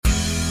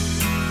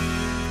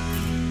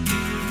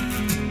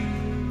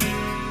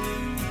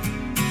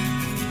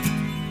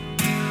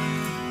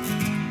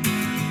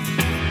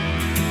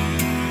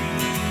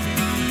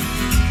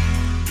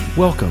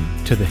Welcome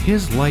to the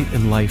His Light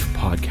and Life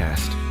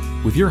podcast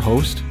with your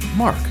host,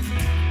 Mark,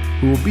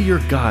 who will be your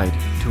guide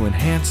to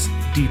enhance,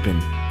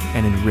 deepen,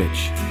 and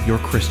enrich your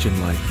Christian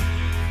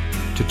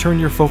life. To turn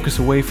your focus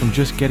away from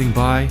just getting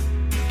by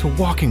to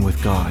walking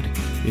with God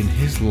in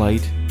His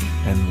light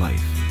and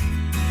life.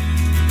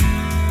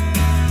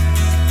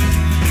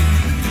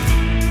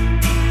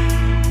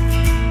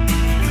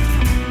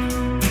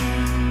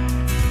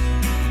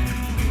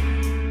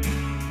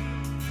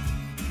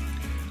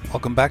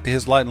 Welcome back to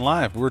His Light and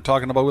Life. We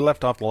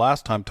left off the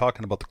last time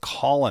talking about the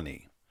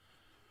colony.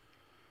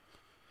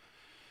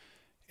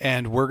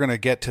 And we're going to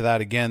get to that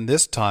again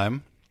this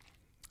time.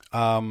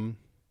 And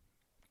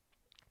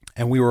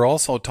we were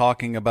also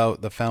talking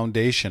about the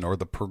foundation or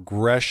the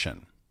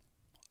progression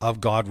of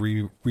God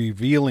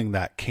revealing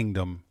that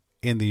kingdom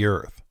in the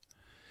earth.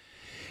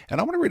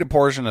 And I want to read a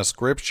portion of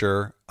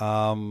scripture,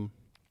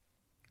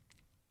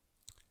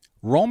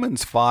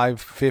 Romans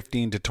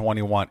 5:15 to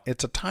 21.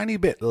 It's a tiny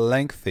bit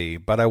lengthy,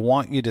 but I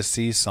want you to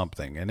see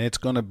something. And it's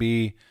going to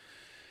be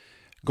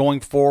going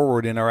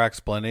forward in our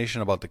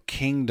explanation about the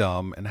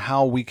kingdom and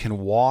how we can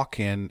walk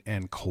in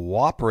and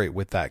cooperate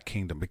with that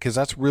kingdom, because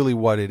that's really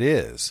what it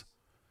is.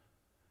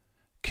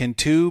 Can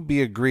two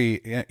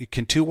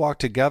walk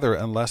together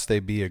unless they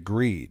be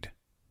agreed?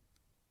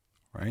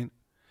 Right?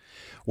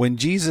 When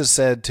Jesus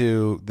said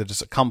to the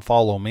 "Come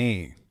follow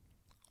me,"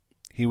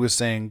 he was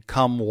saying,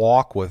 "Come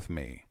walk with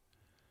me."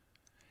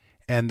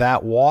 And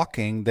that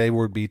walking, they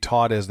would be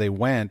taught as they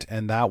went,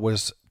 and that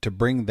was to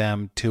bring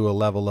them to a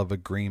level of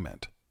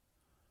agreement.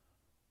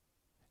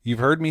 You've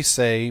heard me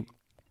say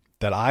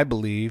that I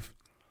believe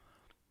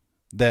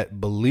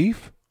that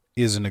belief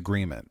is an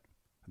agreement,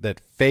 that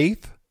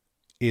faith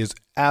is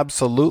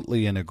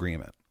absolutely an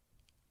agreement,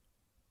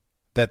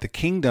 that the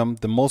kingdom,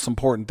 the most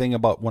important thing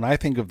about when I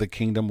think of the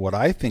kingdom, what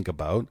I think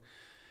about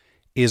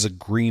is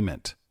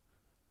agreement.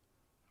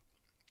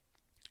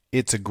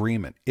 It's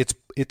agreement. It's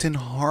in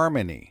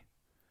harmony.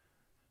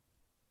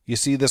 You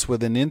see this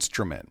with an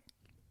instrument.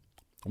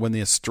 When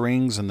the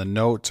strings and the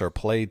notes are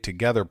played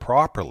together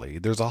properly,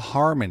 there's a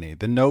harmony.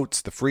 The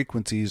notes, the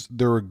frequencies,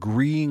 they're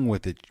agreeing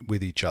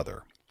with each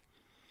other.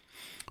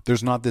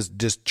 There's not this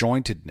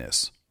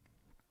disjointedness.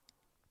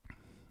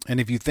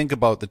 And if you think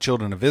about the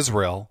children of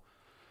Israel,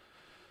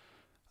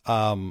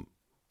 and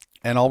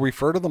I'll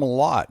refer to them a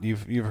lot.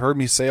 You've heard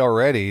me say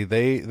already,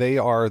 they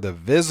are the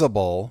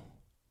visible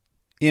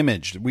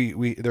image.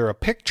 They're a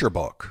picture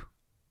book.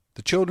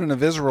 The children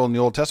of Israel in the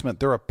Old Testament,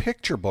 they're a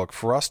picture book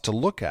for us to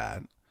look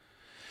at,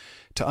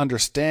 to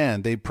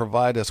understand. They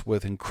provide us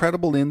with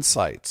incredible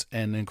insights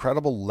and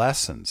incredible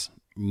lessons.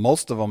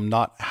 Most of them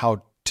not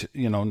how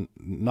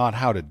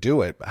to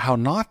do it, but how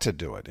not to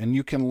do it. And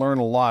you can learn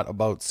a lot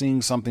about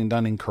seeing something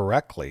done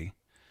incorrectly.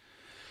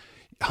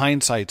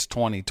 Hindsight's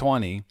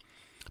 20/20.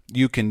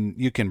 You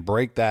can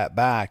break that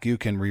back. You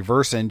can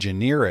reverse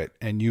engineer it,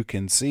 and you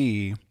can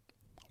see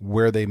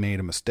where they made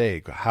a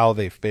mistake, how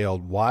they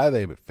failed, why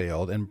they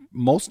failed, and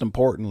most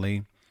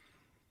importantly,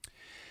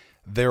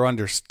 their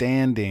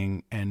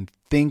understanding and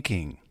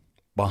thinking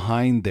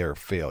behind their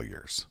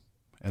failures.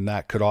 And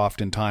that could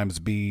oftentimes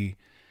be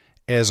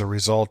as a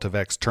result of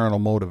external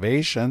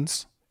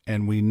motivations.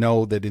 And we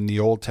know that in the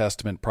Old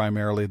Testament,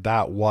 primarily,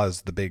 that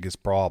was the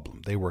biggest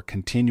problem. They were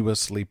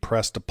continuously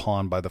pressed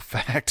upon by the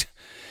fact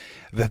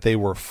that they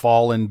were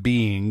fallen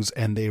beings,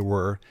 and they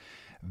were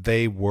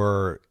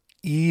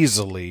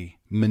easily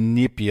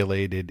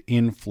manipulated,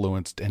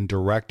 influenced, and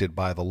directed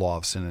by the law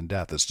of sin and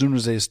death. As soon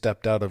as they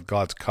stepped out of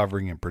God's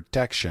covering and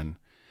protection,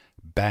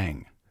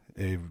 bang,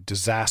 a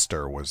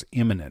disaster was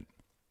imminent.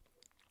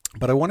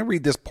 But I want to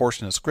read this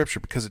portion of scripture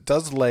because it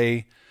does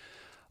lay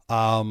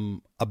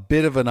a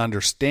bit of an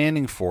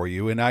understanding for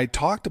you. And I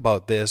talked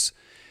about this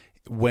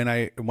when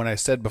I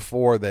said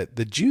before that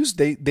the Jews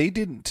they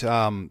didn't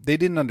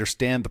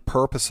understand the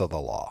purpose of the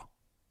law,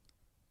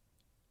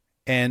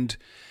 and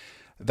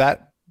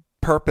that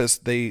purpose,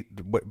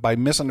 by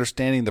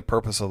misunderstanding the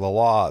purpose of the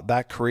law,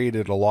 that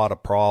created a lot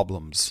of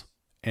problems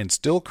and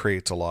still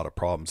creates a lot of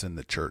problems in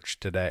the church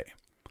today.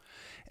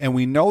 And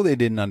we know they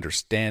didn't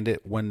understand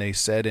it when they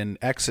said in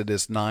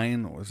Exodus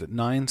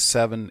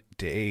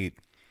 9:7-8,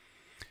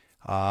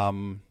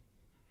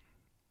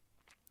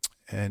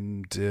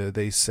 and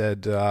they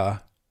said,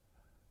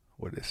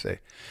 what did they say?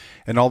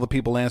 And all the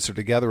people answered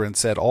together and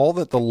said, "All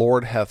that the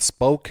Lord hath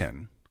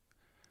spoken,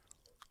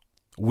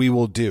 we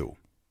will do."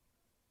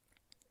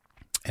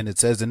 And it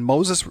says, "And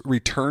Moses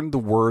returned the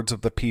words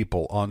of the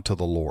people unto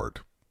the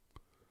Lord."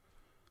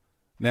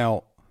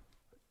 Now,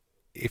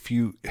 if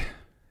you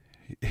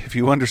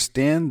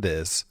understand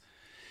this,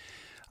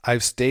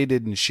 I've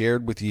stated and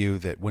shared with you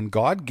that when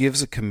God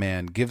gives a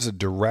command, gives a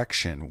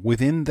direction,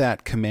 within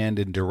that command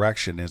and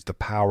direction is the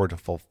power to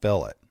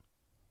fulfill it.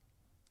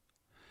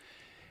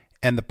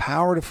 And the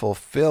power to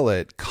fulfill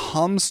it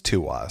comes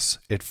to us,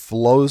 it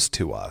flows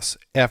to us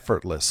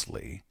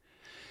effortlessly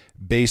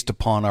based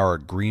upon our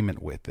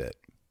agreement with it.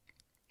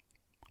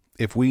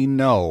 If we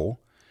know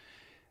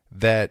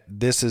that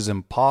this is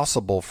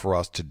impossible for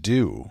us to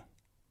do,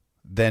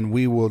 then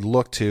we would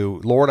look to,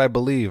 Lord, I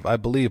believe,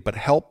 but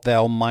help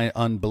thou my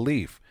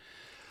unbelief.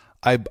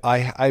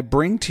 I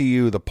bring to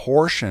you the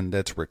portion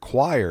that's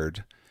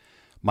required,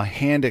 my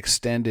hand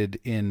extended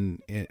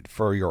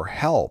for your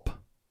help,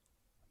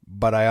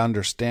 but I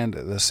understand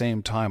at the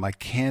same time I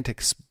can't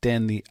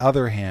extend the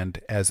other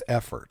hand as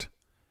effort.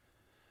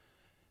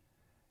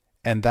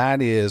 And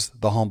that is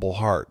the humble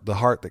heart, the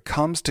heart that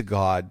comes to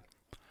God.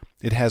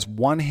 It has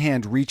one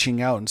hand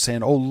reaching out and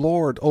saying, "Oh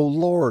Lord, oh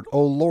Lord,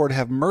 oh Lord,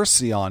 have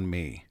mercy on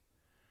me."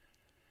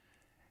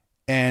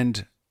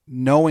 And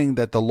knowing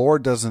that the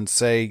Lord doesn't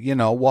say,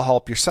 well,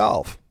 help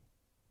yourself.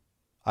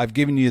 I've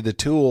given you the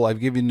tool. I've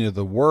given you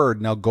the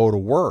word. Now go to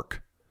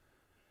work.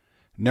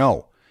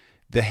 No,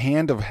 the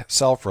hand of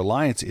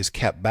self-reliance is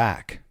kept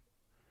back.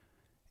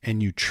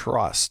 And you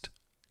trust.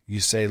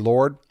 You say,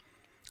 Lord,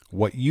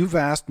 what you've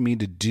asked me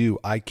to do,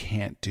 I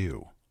can't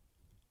do.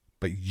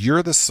 But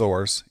you're the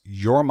source.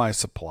 You're my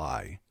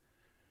supply.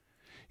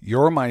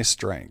 You're my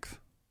strength.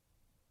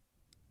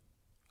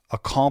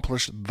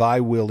 Accomplish thy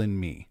will in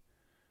me.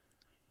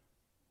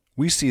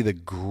 We see the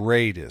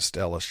greatest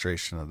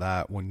illustration of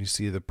that when you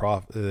see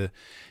the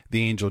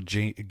angel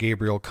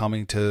Gabriel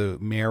coming to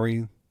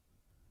Mary,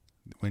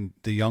 when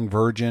the young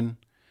virgin,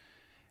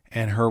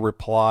 and her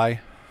reply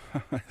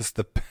is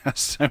the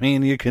best. I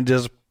mean, you can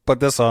just put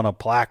this on a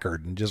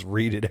placard and just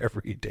read it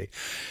every day,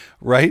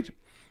 right?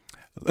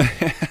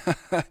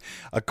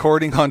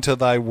 According unto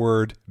thy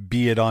word,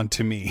 be it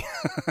unto me.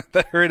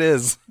 There it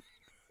is.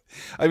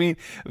 I mean,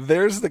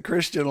 there's the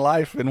Christian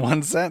life in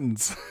one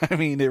sentence. I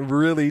mean, it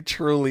really,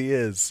 truly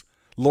is.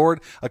 Lord,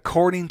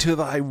 according to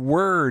thy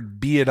word,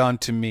 be it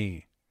unto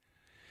me.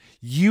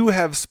 You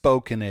have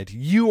spoken it.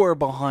 You are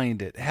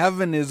behind it.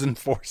 Heaven is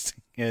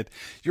enforcing it.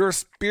 Your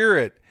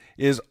spirit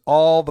is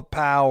all the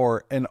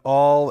power and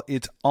all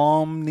it's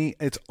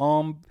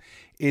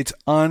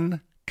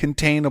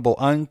uncontainable,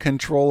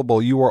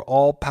 uncontrollable. You are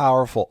all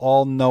powerful,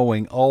 all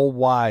knowing, all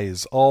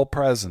wise, all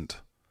present.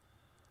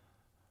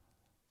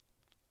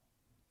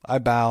 I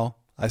bow,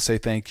 I say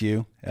thank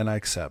you, and I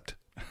accept.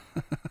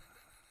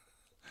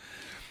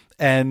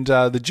 And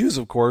the Jews,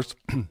 of course,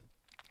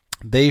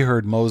 they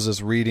heard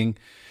Moses reading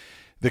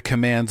the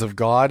commands of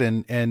God,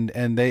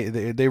 and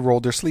they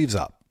rolled their sleeves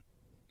up.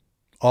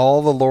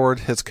 All the Lord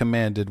has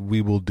commanded, we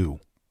will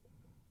do.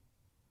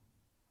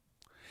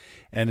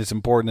 And it's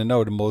important to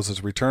note,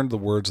 Moses returned the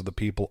words of the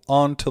people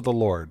unto the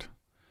Lord.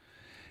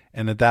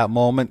 And at that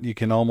moment, you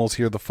can almost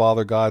hear the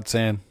Father God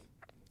saying,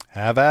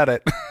 have at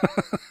it.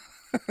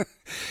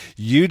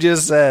 You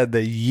just said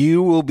that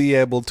you will be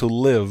able to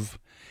live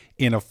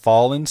in a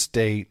fallen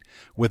state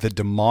with a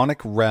demonic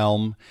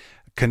realm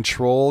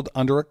controlled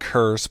under a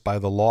curse by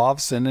the law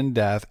of sin and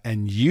death,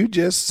 and you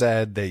just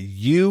said that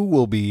you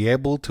will be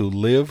able to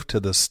live to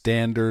the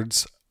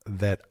standards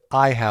that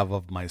I have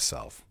of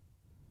myself.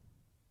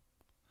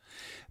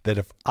 That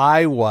if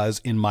I was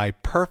in my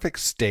perfect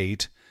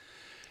state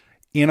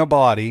in a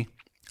body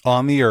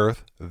on the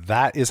earth,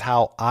 that is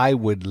how I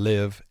would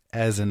live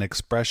as an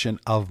expression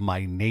of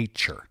my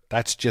nature.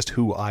 That's just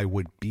who I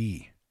would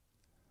be.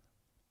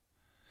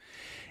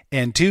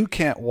 And two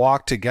can't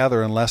walk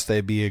together unless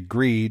they be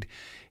agreed.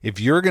 If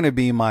you're going to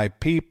be my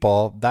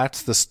people,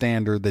 that's the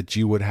standard that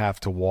you would have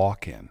to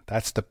walk in.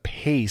 That's the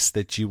pace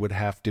that you would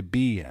have to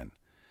be in.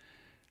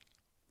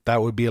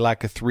 That would be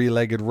like a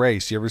three-legged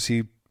race. You ever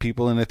see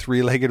people in a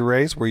three-legged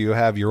race where you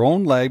have your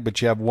own leg,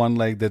 but you have one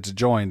leg that's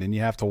joined and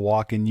you have to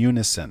walk in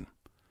unison?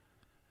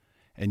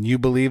 And you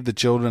believe the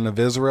children of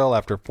Israel,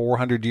 after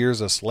 400 years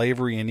of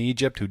slavery in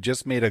Egypt, who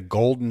just made a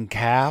golden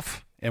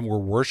calf and were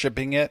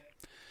worshiping it,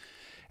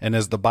 and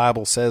as the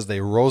Bible says, they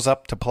rose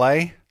up to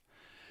play,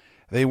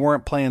 they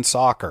weren't playing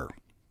soccer.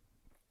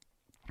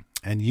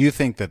 And you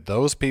think that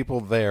those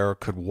people there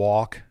could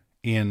walk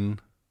in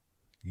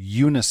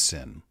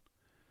unison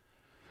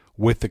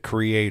with the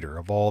Creator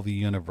of all the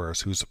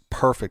universe, who's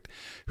perfect,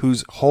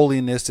 whose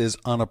holiness is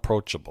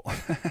unapproachable,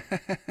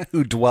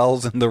 who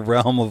dwells in the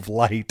realm of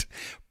light,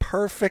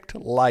 perfect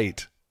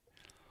light.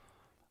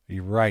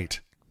 You're right.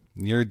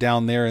 You're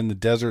down there in the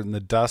desert in the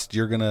dust.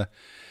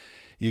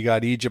 You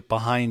got Egypt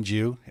behind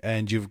you,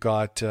 and you've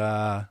got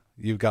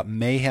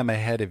mayhem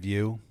ahead of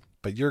you,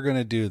 but you're going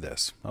to do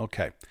this.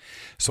 Okay.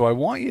 So I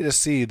want you to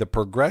see the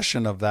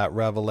progression of that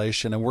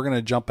revelation, and we're going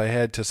to jump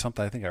ahead to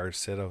something I think I already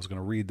said I was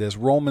going to read this.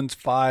 Romans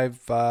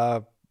 5,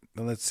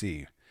 let's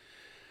see.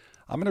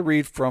 I'm going to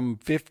read from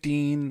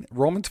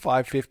Romans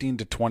 5:15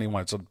 to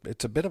 21. So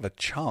it's a bit of a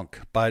chunk,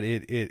 but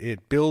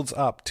it builds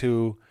up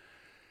to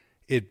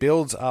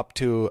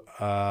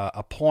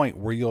a point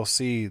where you'll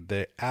see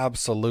the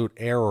absolute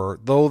error.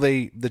 Though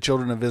the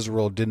children of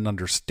Israel didn't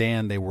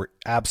understand, they were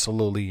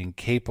absolutely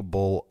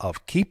incapable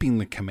of keeping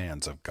the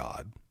commands of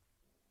God.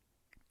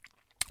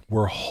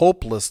 Were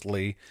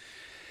hopelessly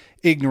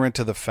ignorant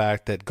to the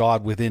fact that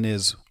God within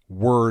his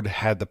word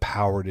had the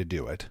power to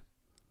do it.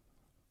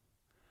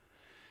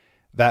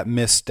 That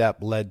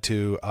misstep led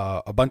to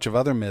a bunch of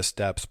other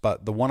missteps,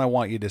 but the one I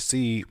want you to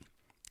see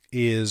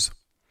is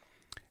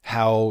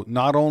how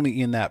not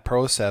only in that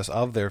process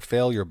of their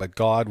failure, but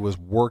God was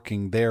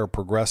working there,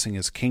 progressing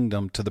his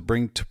kingdom to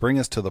bring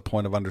us to the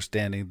point of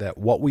understanding that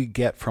what we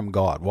get from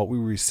God, what we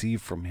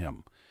receive from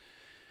him,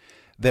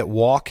 that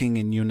walking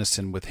in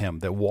unison with him,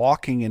 that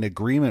walking in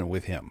agreement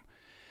with him,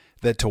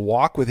 that to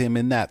walk with him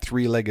in that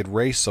three-legged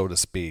race, so to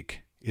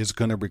speak, is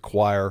going to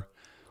require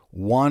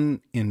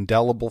one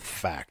indelible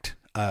fact,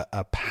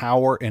 a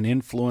power, an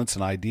influence,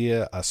 an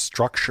idea, a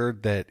structure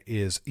that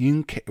is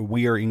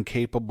we are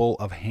incapable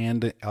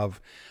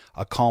of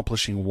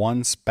accomplishing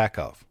one speck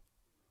of.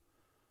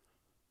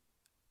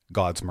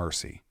 God's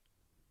mercy.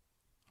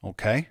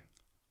 Okay?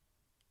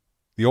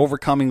 The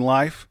overcoming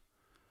life,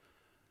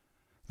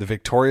 the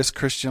victorious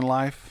Christian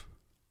life,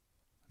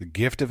 the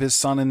gift of his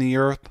Son in the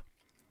earth,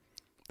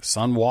 the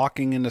Son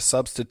walking in the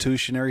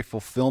substitutionary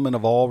fulfillment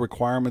of all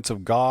requirements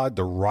of God,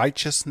 the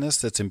righteousness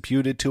that's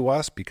imputed to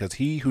us because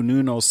he who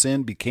knew no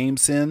sin became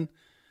sin,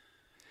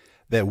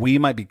 that we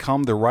might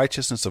become the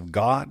righteousness of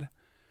God,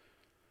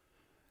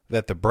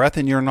 that the breath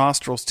in your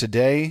nostrils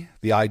today,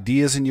 the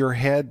ideas in your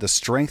head, the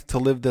strength to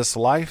live this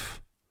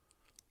life,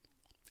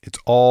 it's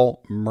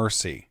all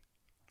mercy.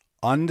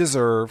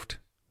 Undeserved,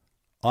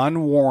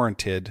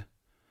 unwarranted,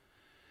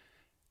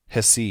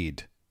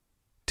 hesed.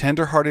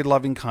 Tender-hearted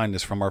loving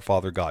kindness from our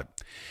Father God.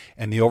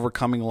 And the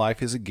overcoming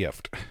life is a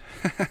gift.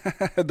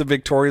 The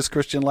victorious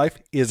Christian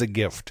life is a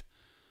gift.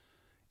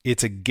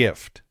 It's a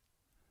gift.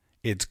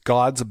 It's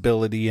God's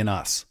ability in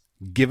us,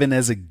 given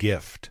as a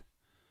gift.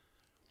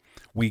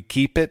 We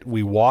keep it,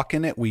 we walk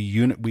in it,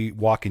 we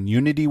walk in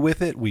unity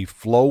with it, we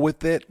flow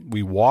with it,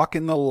 we walk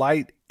in the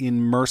light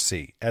in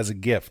mercy as a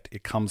gift.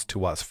 It comes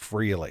to us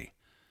freely.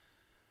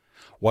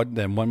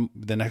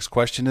 The next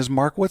question is,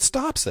 Mark, what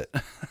stops it?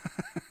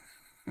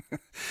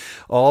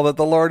 All that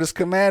the Lord has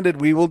commanded,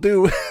 we will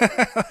do.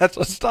 That's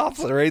what stops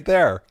it right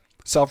there.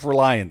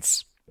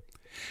 Self-reliance.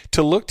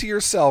 To look to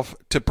yourself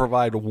to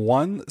provide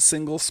one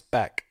single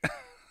speck.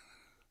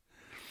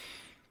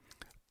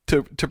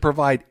 to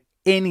provide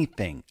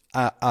anything,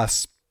 a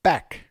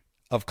speck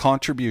of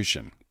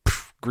contribution,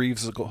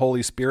 grieves the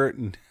Holy Spirit.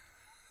 And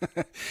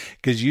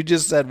because you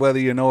just said, whether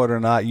you know it or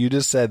not, you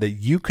just said that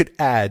you could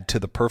add to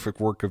the perfect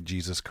work of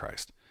Jesus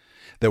Christ.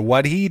 That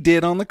what he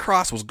did on the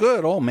cross was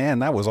good. Oh man,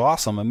 that was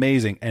awesome,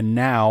 amazing. And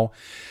now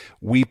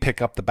we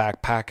pick up the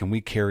backpack and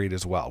we carry it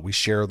as well. We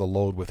share the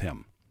load with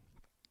him.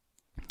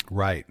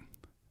 Right.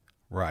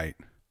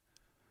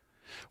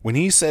 When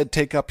he said,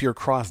 take up your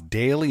cross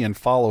daily and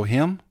follow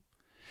him,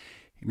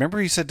 remember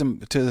he said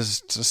to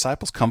his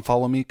disciples, come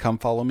follow me, come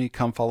follow me,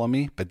 come follow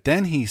me. But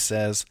then he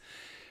says,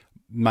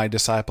 my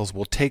disciples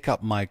will take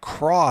up my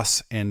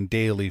cross and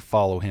daily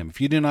follow him.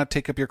 If you do not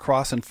take up your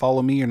cross and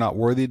follow me, you're not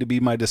worthy to be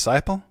my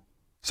disciple.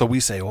 So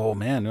we say, oh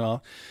man,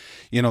 well,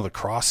 the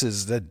cross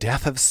is the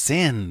death of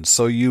sin.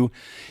 So you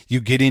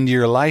get into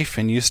your life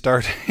and you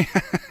start,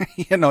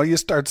 you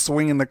start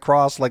swinging the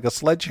cross like a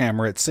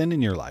sledgehammer at sin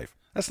in your life.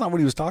 That's not what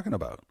he was talking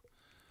about.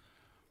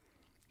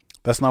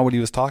 That's not what he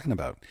was talking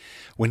about.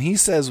 When he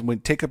says,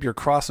 take up your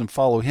cross and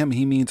follow him,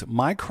 he means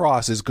my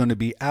cross is going to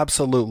be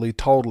absolutely,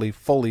 totally,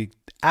 fully,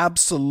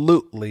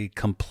 absolutely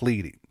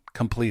completed,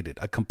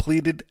 a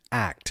completed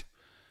act,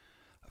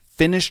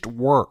 finished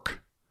work.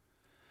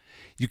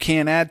 You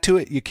can't add to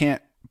it. You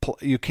can't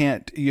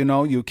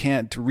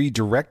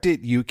redirect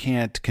it. You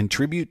can't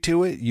contribute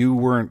to it. You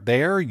weren't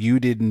there. You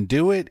didn't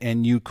do it.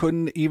 And you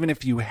couldn't, even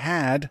if you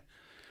had,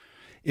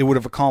 it would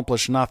have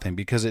accomplished nothing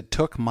because it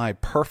took my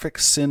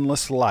perfect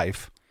sinless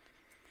life.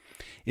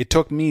 It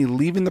took me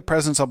leaving the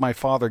presence of my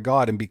Father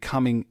God and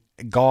becoming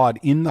God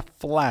in the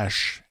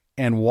flesh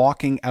and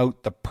walking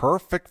out the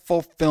perfect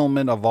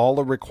fulfillment of all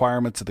the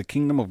requirements of the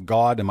kingdom of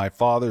God and my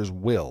Father's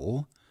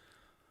will.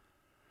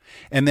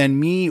 And then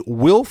me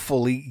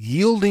willfully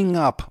yielding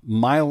up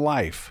my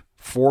life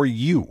for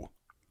you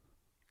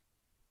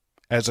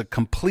as a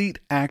complete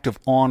act of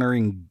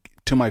honoring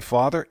to my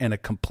Father and a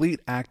complete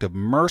act of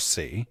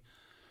mercy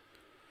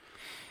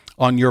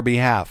on your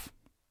behalf.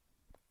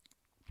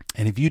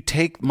 And if you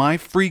take my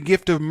free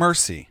gift of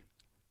mercy,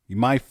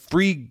 my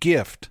free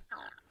gift,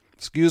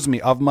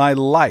 of my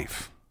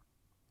life,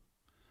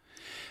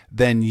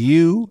 then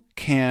you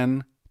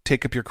can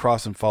take up your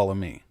cross and follow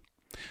me.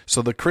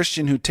 So the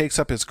Christian who takes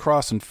up his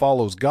cross and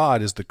follows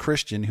God is the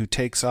Christian who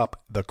takes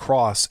up the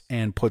cross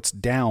and puts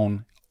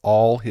down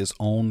all his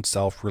own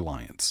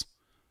self-reliance.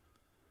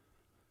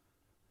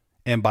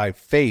 And by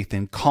faith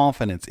and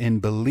confidence in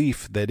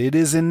belief that it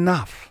is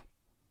enough,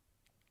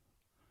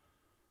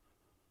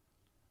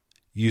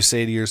 you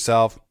say to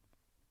yourself,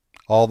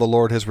 all the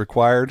Lord has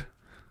required,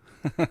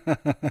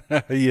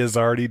 he has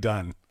already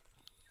done.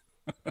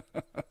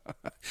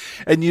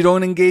 And you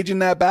don't engage in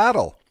that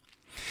battle.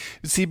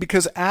 See,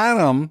 because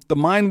Adam, the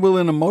mind, will,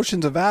 and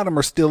emotions of Adam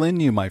are still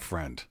in you, my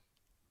friend.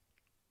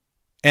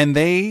 And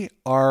they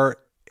are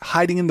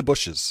hiding in the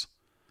bushes.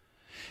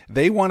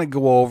 They want to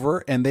go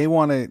over and they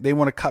want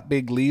to cut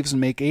big leaves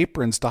and make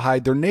aprons to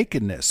hide their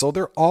nakedness. So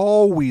they're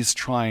always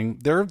trying.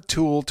 Their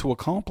tool to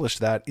accomplish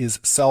that is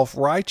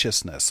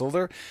self-righteousness.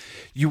 So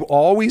you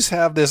always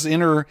have this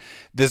inner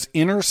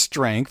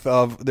strength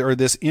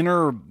this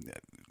inner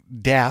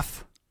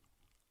death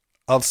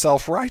of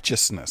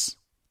self-righteousness.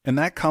 And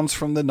that comes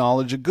from the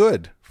knowledge of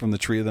good, from the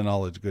tree of the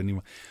knowledge of good and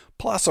evil.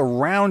 Plus,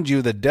 around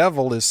you, the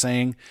devil is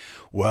saying,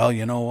 well,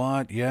 you know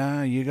what?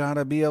 Yeah, you got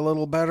to be a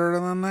little better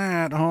than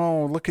that.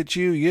 Oh, look at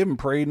you. You haven't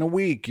prayed in a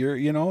week. You're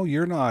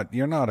not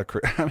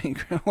I mean,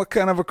 what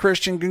kind of a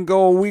Christian can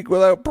go a week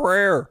without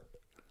prayer?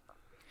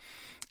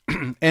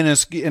 and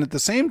at the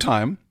same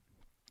time,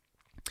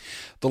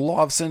 the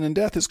law of sin and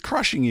death is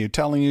crushing you,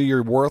 telling you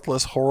you're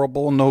worthless,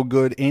 horrible, no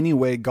good.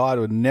 Anyway, God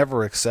would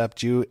never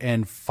accept you,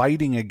 and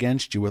fighting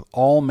against you with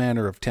all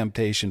manner of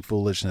temptation,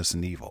 foolishness,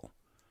 and evil.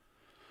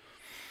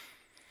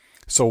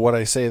 So what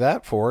I say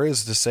that for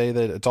is to say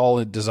that it's all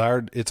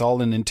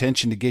an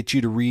intention to get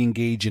you to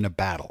re-engage in a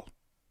battle.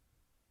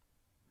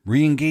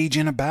 Re-engage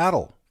in a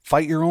battle.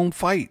 Fight your own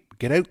fight.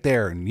 Get out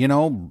there and,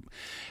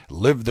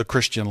 live the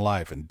Christian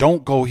life, and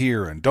don't go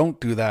here and don't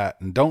do that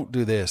and don't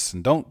do this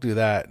and don't do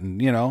that.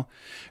 And,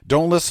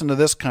 don't listen to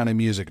this kind of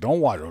music.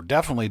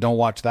 Definitely don't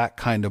watch that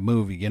kind of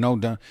movie.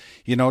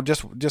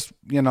 Just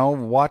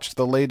watch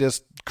the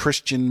latest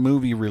Christian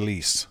movie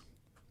release.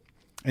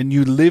 And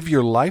you live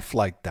your life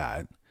like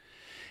that.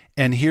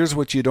 And here's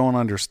what you don't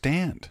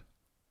understand.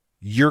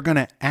 You're going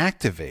to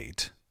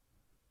activate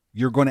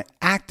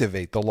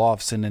the law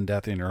of sin and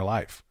death in your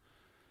life.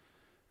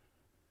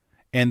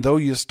 And though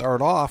you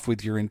start off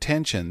with your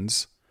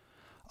intentions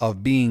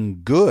of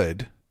being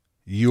good,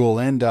 you'll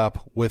end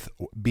up with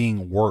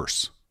being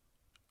worse.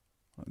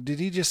 Did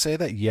he just say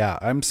that? Yeah,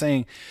 I'm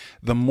saying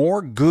the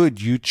more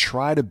good you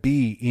try to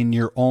be in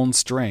your own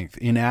strength,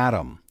 in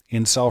Adam,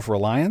 in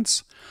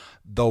self-reliance,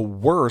 the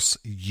worse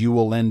you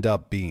will end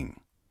up being.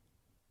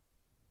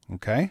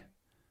 Okay?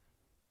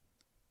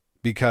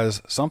 Because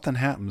something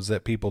happens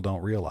that people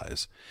don't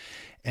realize.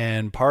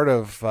 And part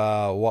of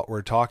what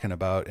we're talking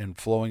about in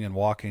flowing and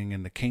walking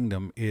in the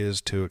kingdom is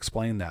to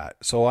explain that.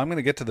 So I'm going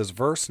to get to this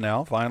verse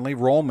now, finally.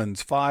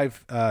 Romans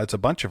 5, it's a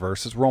bunch of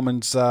verses.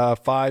 Romans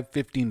 5,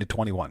 15 to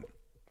 21.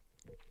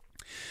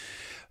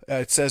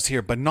 It says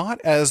here, but not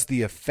as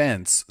the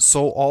offense,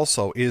 so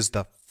also is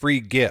the free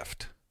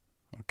gift.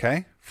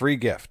 Okay? Free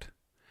gift.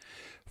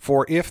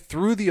 For if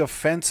through the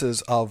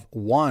offenses of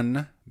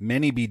one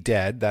many be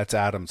dead, that's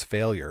Adam's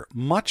failure,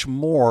 much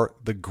more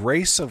the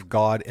grace of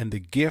God and the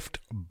gift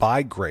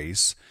by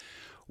grace,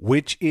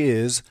 which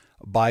is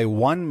by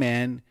one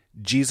man,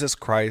 Jesus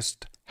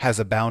Christ, has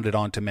abounded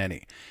unto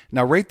many.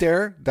 Now right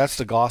there, that's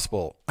the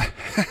gospel.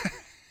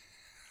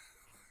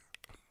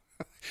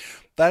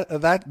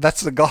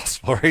 That's the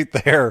gospel right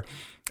there.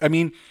 I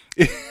mean,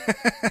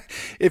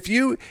 if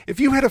you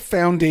had a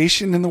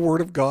foundation in the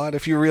Word of God,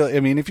 if you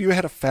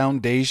had a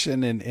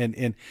foundation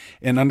in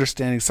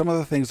understanding some of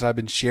the things that I've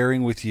been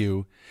sharing with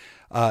you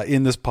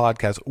in this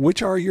podcast,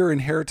 which are your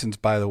inheritance,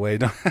 by the way.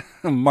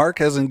 Mark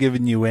hasn't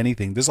given you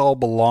anything. This all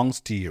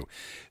belongs to you.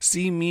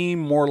 See me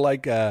more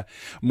like a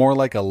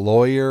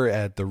lawyer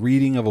at the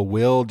reading of a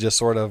will, just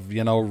sort of,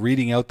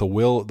 reading out the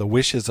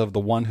wishes of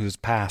the one who's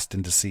passed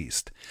and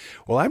deceased.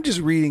 Well, I'm just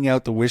reading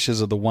out the wishes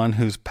of the one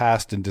who's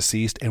passed and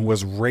deceased and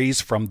was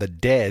raised from the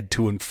dead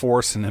to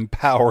enforce and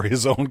empower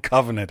his own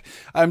covenant.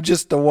 I'm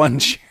just the one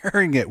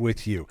sharing it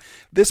with you.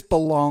 This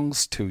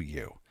belongs to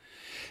you.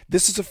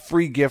 This is a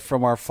free gift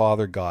from our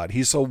Father God.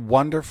 He's so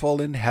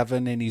wonderful in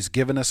heaven, and he's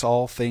given us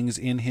all things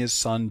in his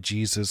Son,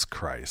 Jesus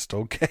Christ,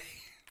 okay?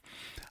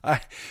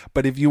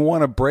 But if you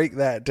want to break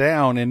that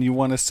down and you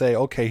want to say,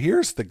 okay,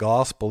 here's the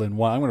gospel in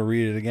one, I'm going to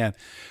read it again.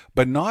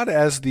 But not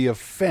as the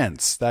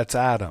offense, that's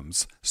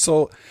Adam's.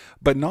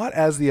 But not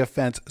as the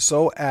offense,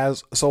 so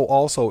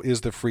also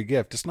is the free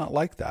gift. It's not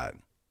like that.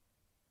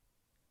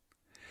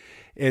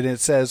 And it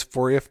says,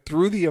 for if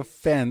through the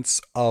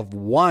offense of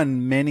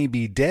one many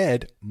be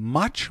dead,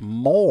 much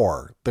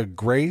more the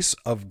grace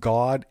of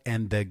God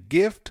and the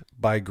gift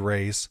by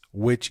grace,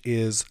 which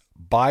is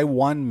by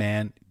one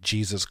man,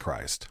 Jesus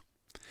Christ,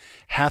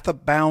 hath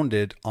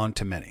abounded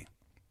unto many.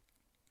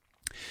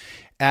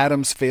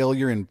 Adam's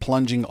failure in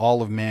plunging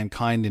all of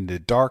mankind into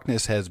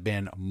darkness has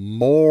been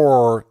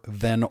more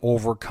than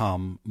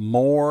overcome,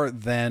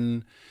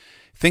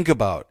 think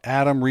about.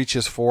 Adam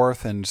reaches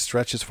forth and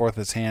stretches forth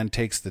his hand,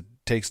 takes the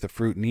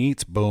fruit and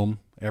eats, boom,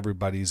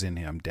 everybody's in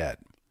him dead.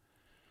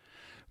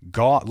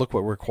 God, look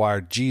what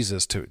required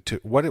Jesus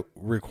what it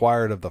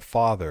required of the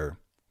Father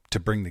to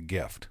bring the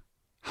gift.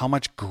 How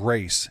much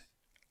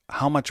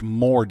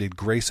more did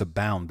grace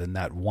abound than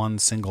that one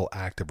single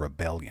act of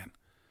rebellion?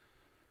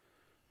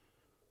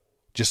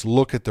 Just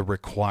look at the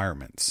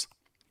requirements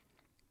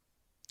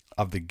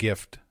of the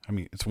gift. I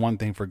mean, it's one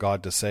thing for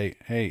God to say,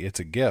 hey, it's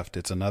a gift.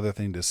 It's another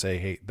thing to say,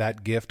 hey,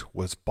 that gift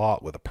was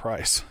bought with a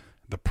price.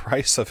 The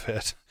price of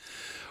it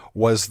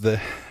was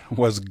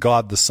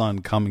God the Son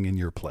coming in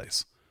your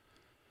place.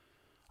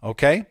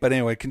 Okay? But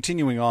anyway,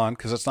 continuing on,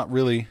 because that's not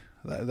really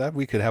That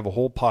we could have a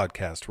whole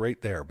podcast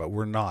right there, but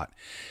we're not.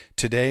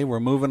 Today we're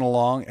moving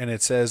along, and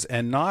it says,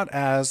 and not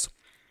as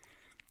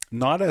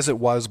it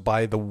was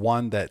by the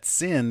one that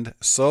sinned,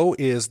 so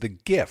is the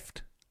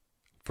gift.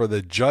 For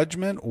the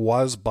judgment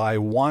was by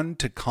one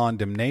to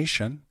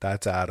condemnation,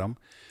 that's Adam,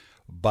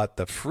 but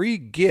the free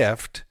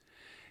gift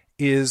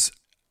is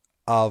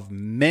of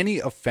many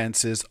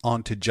offenses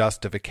unto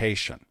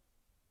justification.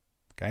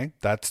 Okay,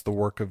 that's the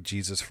work of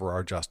Jesus for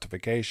our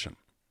justification.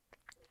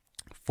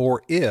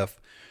 For if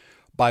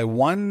by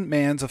one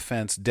man's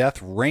offense death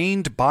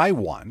reigned by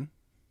one,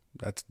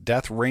 that's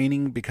death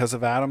reigning because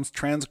of Adam's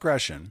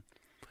transgression,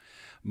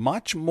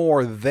 much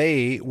more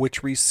they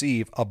which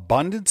receive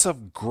abundance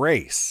of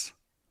grace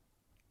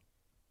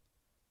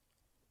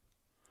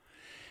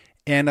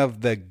and of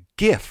the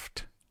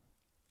gift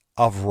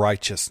of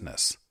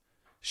righteousness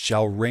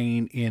shall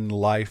reign in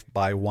life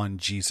by one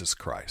Jesus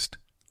Christ.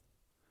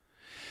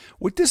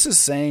 What this is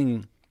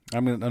saying,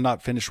 I'm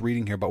not finished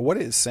reading here, but what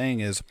it is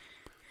saying is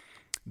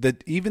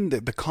that even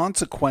the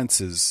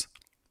consequences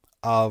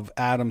of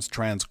Adam's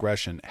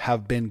transgression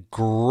have been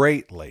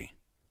greatly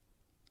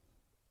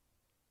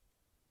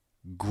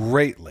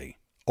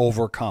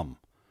overcome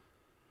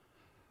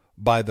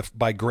by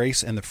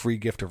grace and the free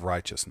gift of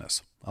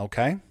righteousness.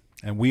 Okay?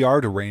 And we are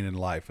to reign in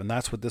life. And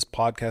that's what this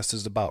podcast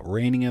is about.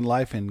 Reigning in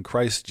life in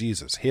Christ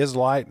Jesus. His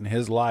light and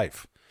his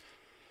life.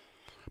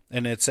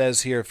 And it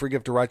says here, free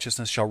gift of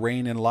righteousness shall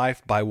reign in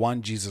life by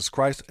one Jesus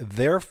Christ.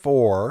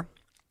 Therefore,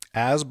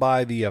 as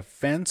by the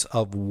offense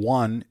of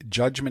one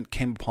judgment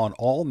came upon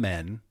all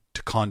men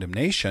to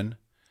condemnation,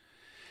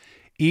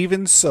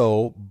 even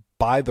so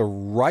by the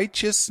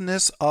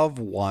righteousness of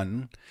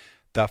one,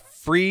 the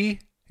free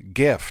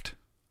gift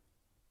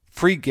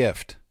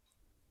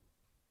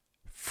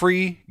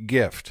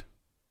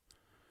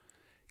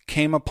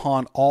came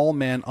upon all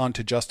men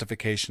unto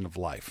justification of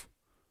life.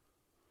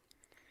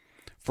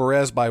 For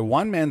as by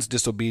one man's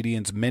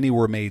disobedience many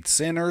were made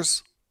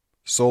sinners,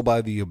 so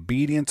by the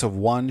obedience of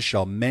one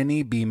shall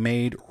many be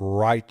made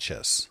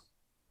righteous.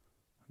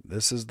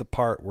 This is the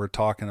part we're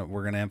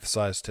going to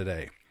emphasize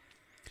today.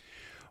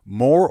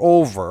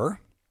 Moreover,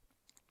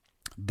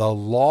 the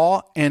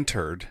law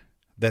entered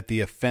that the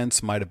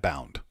offense might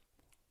abound.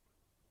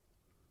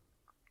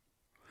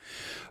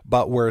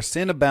 But where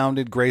sin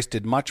abounded, grace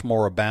did much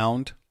more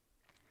abound,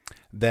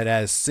 that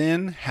as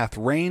sin hath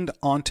reigned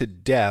unto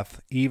death,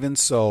 even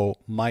so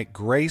might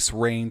grace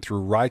reign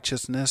through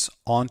righteousness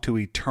unto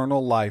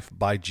eternal life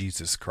by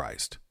Jesus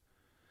Christ.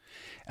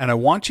 And I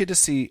want you to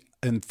see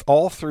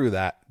all through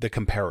that the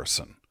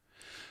comparison.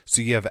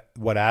 So you have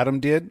what Adam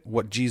did,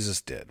 what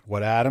Jesus did.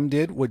 What Adam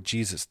did, what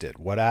Jesus did.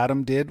 What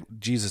Adam did,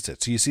 Jesus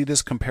did. So you see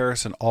this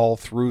comparison all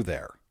through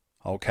there.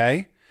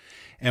 Okay?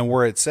 And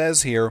where it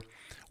says here,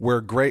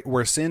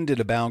 where sin did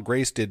abound,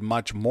 grace did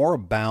much more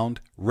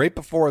abound. Right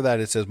before that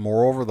it says,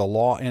 moreover, the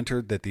law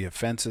entered that the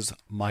offenses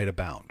might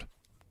abound.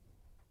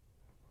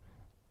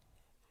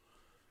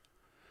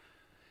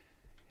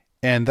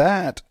 And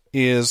that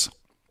is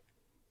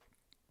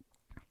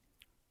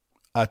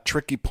a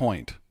tricky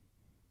point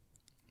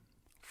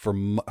for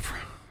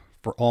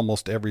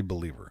almost every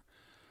believer.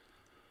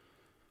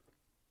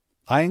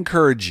 I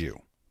encourage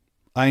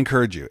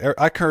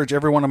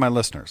every one of my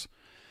listeners,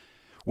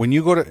 when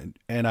you go to,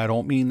 and I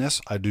don't mean this,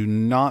 I do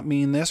not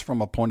mean this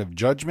from a point of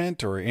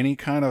judgment or any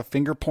kind of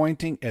finger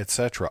pointing,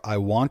 etc. I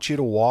want you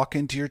to walk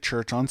into your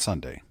church on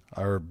Sunday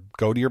or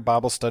go to your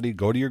Bible study,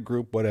 go to your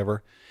group,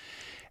 whatever.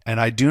 And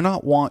I do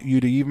not want you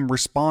to even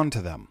respond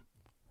to them.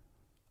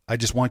 I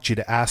just want you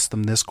to ask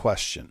them this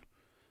question.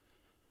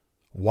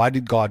 Why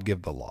did God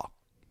give the law?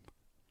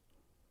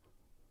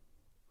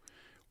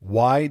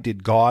 Why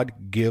did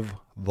God give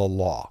the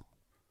law?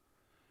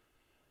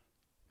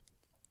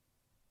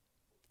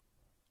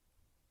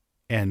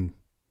 And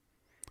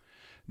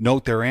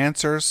note their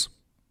answers,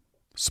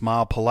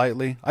 smile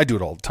politely. I do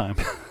it all the time.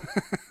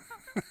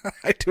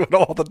 I do it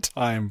all the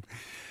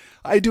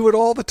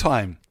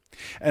time.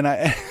 And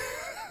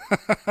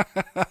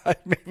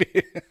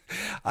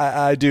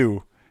I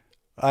do.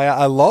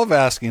 I love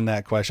asking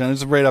that question.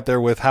 It's right up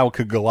there with how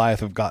could Goliath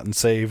have gotten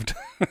saved?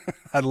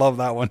 I love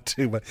that one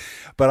too.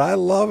 But I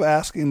love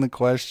asking the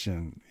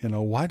question,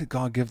 why did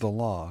God give the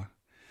law?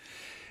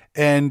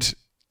 And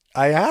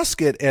I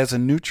ask it as a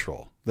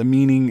neutral. The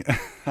meaning,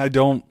 I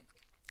don't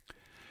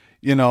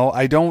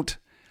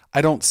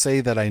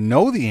say that I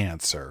know the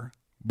answer,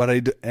 but I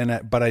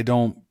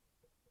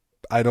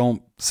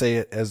don't say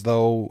it as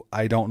though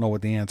I don't know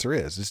what the answer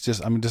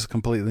is. I'm just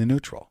completely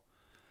neutral.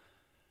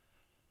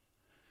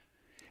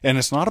 And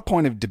it's not a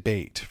point of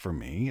debate for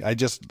me. I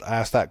just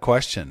ask that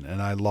question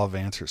and I love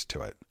answers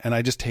to it. And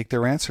I just take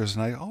their answers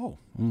and I, oh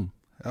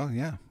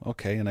yeah,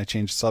 okay. And I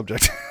change the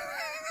subject.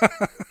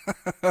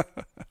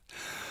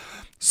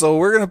 So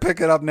we're going to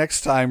pick it up next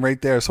time right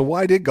there. So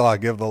why did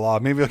God give the law?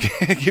 Maybe I'll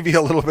give you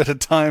a little bit of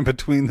time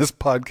between this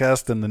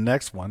podcast and the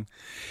next one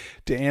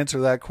to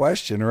answer that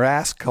question or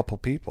ask a couple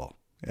people.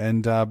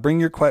 And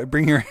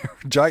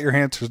jot your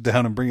answers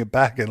down and bring it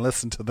back and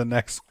listen to the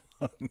next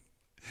one.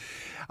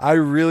 I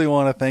really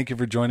want to thank you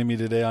for joining me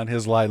today on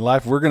His Light and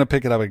Life. We're going to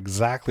pick it up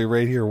exactly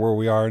right here where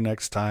we are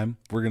next time.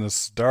 We're going to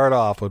start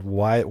off with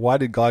why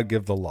did God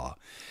give the law?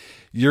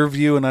 Your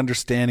view and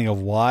understanding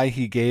of why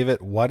he gave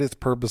it, what his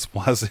purpose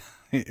was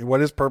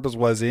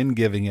in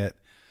giving it,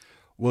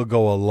 will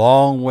go a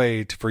long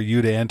way for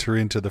you to enter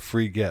into the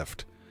free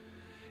gift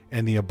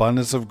and the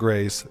abundance of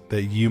grace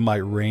that you might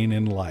reign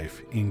in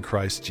life in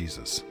Christ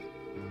Jesus.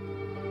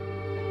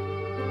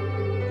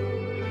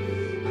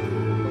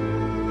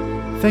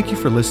 Thank you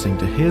for listening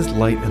to His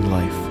Light and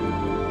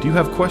Life. Do you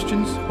have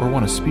questions or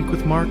want to speak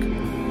with Mark?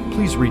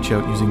 Please reach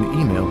out using the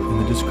email in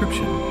the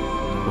description.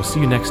 We'll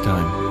see you next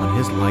time on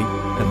His Light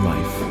and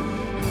Life.